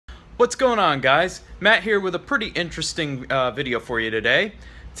What's going on, guys? Matt here with a pretty interesting video for you today.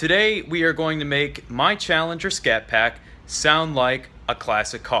 Today we are going to make my Challenger Scat Pack sound like a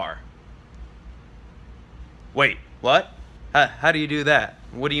classic car. Wait, what? How do you do that?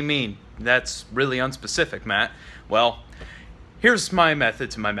 What do you mean? That's really unspecific, Matt. Well, here's my method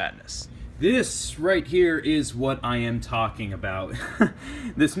to my madness. This right here is what I am talking about.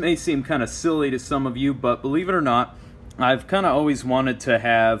 This may seem kind of silly to some of you, but believe it or not, I've kind of always wanted to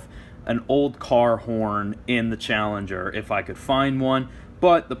have an old car horn in the Challenger if I could find one.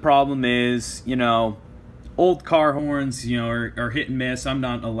 But the problem is, you know, old car horns, you know, are hit and miss. I'm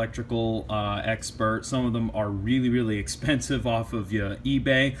not an electrical expert. Some of them are really, really expensive off of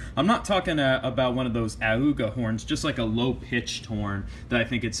eBay. I'm not talking about one of those Auga horns, just like a low-pitched horn that I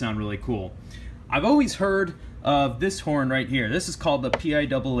think would sound really cool. I've always heard of this horn right here. This is called the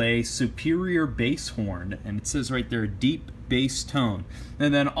PIAA Superior Bass Horn, and it says right there, deep bass tone.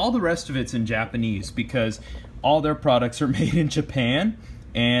 And then all the rest of it's in Japanese because all their products are made in Japan.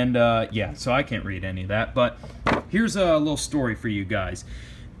 And yeah, so I can't read any of that, but here's a little story for you guys.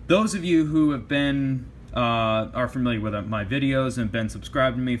 Those of you who have been are familiar with my videos and been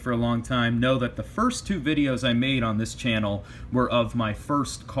subscribed to me for a long time know that the first two videos I made on this channel were of my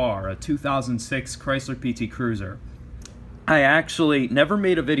first car, a 2006 Chrysler PT Cruiser. I actually never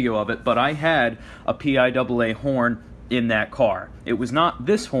made a video of it, but I had a PIAA horn in that car. It was not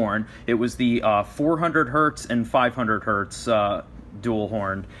this horn, it was the 400 hertz and 500 hertz dual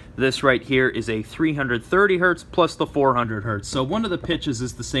horn. This right here is a 330 hertz plus the 400 hertz. So one of the pitches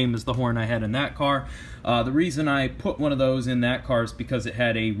is the same as the horn I had in that car. The reason I put one of those in that car is because it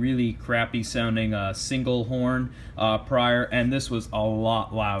had a really crappy sounding single horn prior, and this was a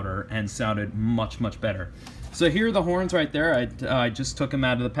lot louder and sounded much, much better. So here are the horns right there. I just took them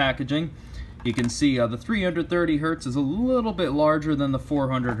out of the packaging. You can see the 330 hertz is a little bit larger than the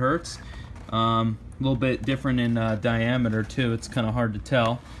 400 hertz. A little bit different in diameter too. It's kind of hard to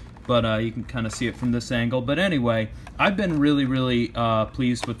tell, but you can kind of see it from this angle. But anyway, I've been really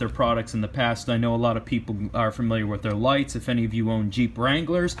pleased with their products in the past. I know a lot of people are familiar with their lights. If any of you own Jeep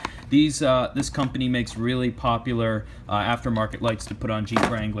Wranglers, this company makes really popular aftermarket lights to put on Jeep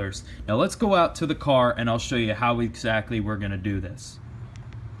Wranglers. Now let's go out to the car and I'll show you how exactly we're going to do this.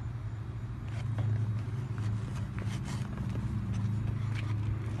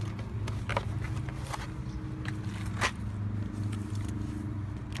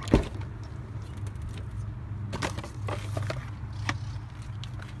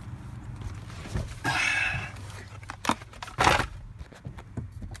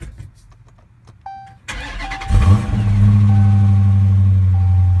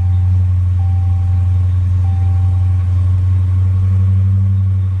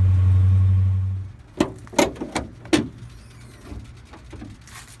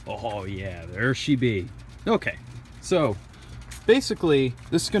 Oh yeah, there she be. Okay, so basically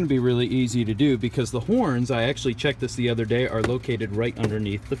this is going to be really easy to do because the horns, I actually checked this the other day, are located right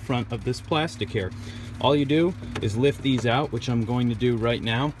underneath the front of this plastic here. All you do is lift these out, which I'm going to do right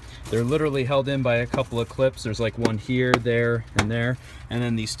now. They're literally held in by a couple of clips. There's like one here, there, and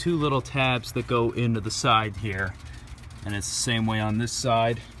then these two little tabs that go into the side here. And it's the same way on this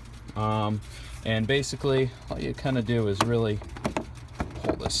side. And basically all you kind of do is really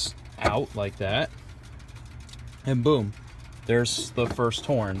pull this out like that, and boom, there's the first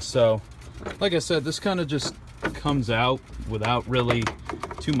horn. So like I said, this kind of just comes out without really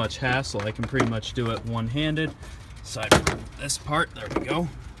too much hassle. I can pretty much do it one-handed. Aside from this part, there we go.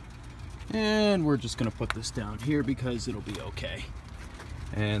 And we're just gonna put this down here because it'll be okay.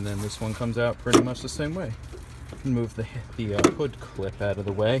 And then this one comes out pretty much the same way. I can move the hood clip out of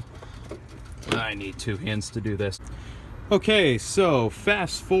the way. I need two hands to do this. Okay, so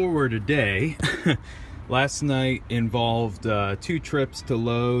fast forward a day. Last night involved 2 trips to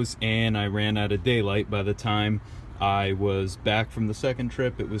Lowe's, and I ran out of daylight. By the time I was back from the second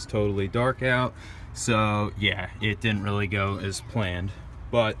trip, it was totally dark out. So yeah, it didn't really go as planned.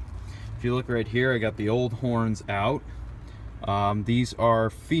 But if you look right here, I got the old horns out. These are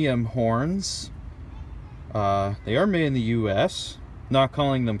FIAA horns. They are made in the US. Not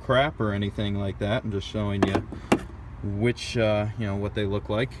calling them crap or anything like that. I'm just showing you which you know, what they look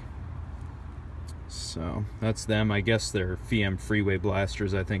like. So that's them. I guess they're FIAA freeway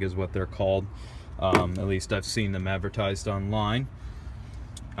blasters, I think is what they're called. At least I've seen them advertised online.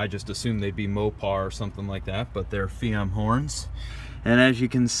 I just assumed they'd be Mopar or something like that, but they're FIAA horns. And as you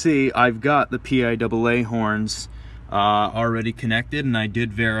can see, I've got the PIAA horns already connected, and I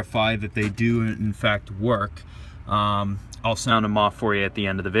did verify that they do in fact work. I'll sound them off for you at the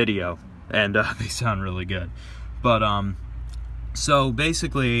end of the video, and they sound really good. But So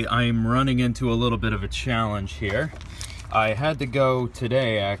basically, I'm running into a little bit of a challenge here. I had to go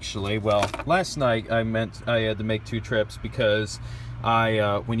today, actually. Well, last night I had to make 2 trips because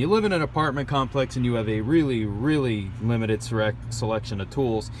when you live in an apartment complex and you have a really limited selection of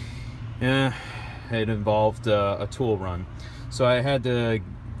tools, it involved a tool run. So I had to,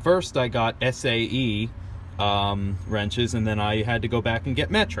 first I got SAE wrenches, and then I had to go back and get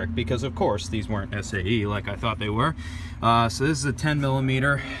metric because of course these weren't SAE like I thought they were. So this is a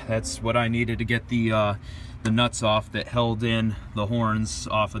 10mm. That's what I needed to get the nuts off that held in the horns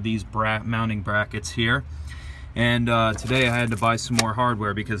off of these mounting brackets here. And today I had to buy some more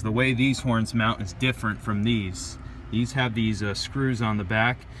hardware because the way these horns mount is different from these. These have these screws on the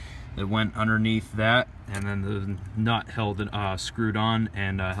back that went underneath that, and then the nut held it screwed on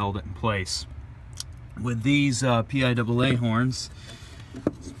and held it in place. With these PIAA horns,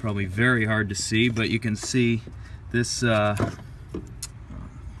 it's probably very hard to see, but you can see this, probably,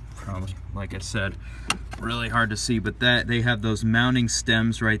 like I said, really hard to see, but that they have those mounting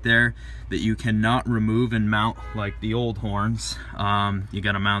stems right there that you cannot remove and mount like the old horns. You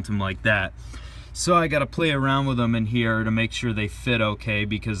got to mount them like that. So I got to play around with them in here to make sure they fit okay,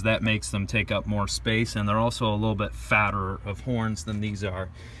 because that makes them take up more space, and they're also a little bit fatter of horns than these are.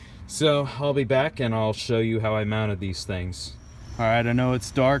 So I'll be back and I'll show you how I mounted these things. Alright, I know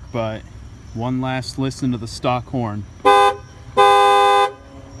it's dark, but one last listen to the stock horn.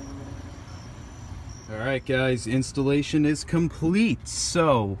 Alright guys, installation is complete.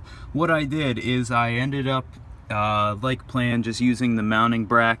 So what I did is I ended up like planned, just using the mounting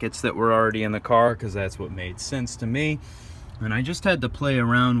brackets that were already in the car because that's what made sense to me. And I just had to play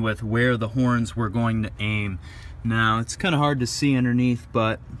around with where the horns were going to aim. Now it's kind of hard to see underneath,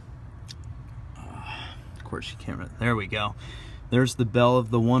 but of course you can't. There we go. There's the bell of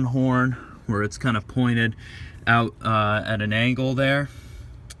the one horn where it's kind of pointed out at an angle there,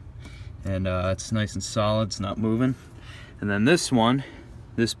 and it's nice and solid, it's not moving. And then this one,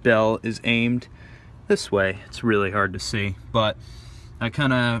 this bell is aimed this way. It's really hard to see, but I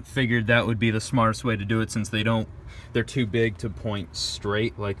kind of figured that would be the smartest way to do it, since they're too big to point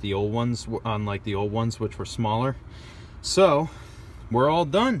straight like the old ones, unlike the old ones which were smaller. So we're all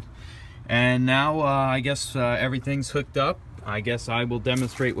done, and now I guess everything's hooked up. I guess I will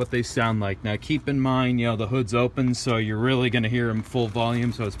demonstrate what they sound like. Now keep in mind, you know, the hood's open, so you're really going to hear them full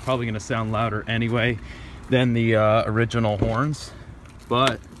volume, so it's probably going to sound louder anyway than the original horns.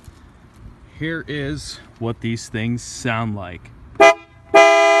 But here is what these things sound like.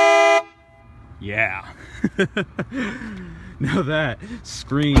 Yeah. Now that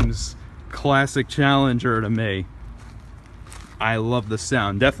screams classic Challenger to me. I love the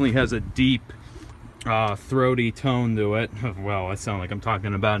sound. Definitely has a deep throaty tone to it. Well, I sound like I'm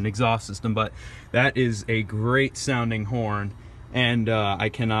talking about an exhaust system, but that is a great sounding horn, and I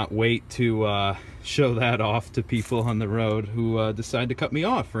cannot wait to show that off to people on the road who decide to cut me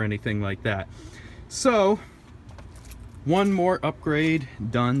off or anything like that. So one more upgrade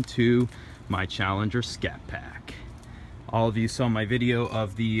done to my Challenger Scat Pack. All of you saw my video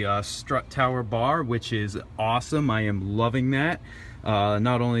of the strut tower bar, which is awesome. I am loving that.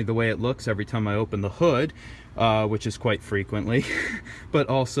 Not only the way it looks every time I open the hood, which is quite frequently, but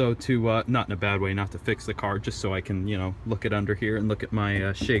also to, not in a bad way, not to fix the car, just so I can, you know, look at under here and look at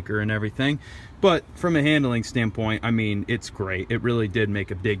my shaker and everything. But from a handling standpoint, I mean, it's great. It really did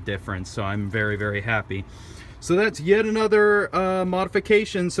make a big difference, so I'm very happy. So that's yet another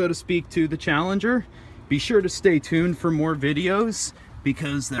modification, so to speak, to the Challenger. Be sure to stay tuned for more videos,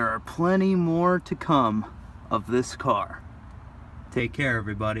 because there are plenty more to come of this car. Take care,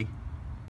 everybody.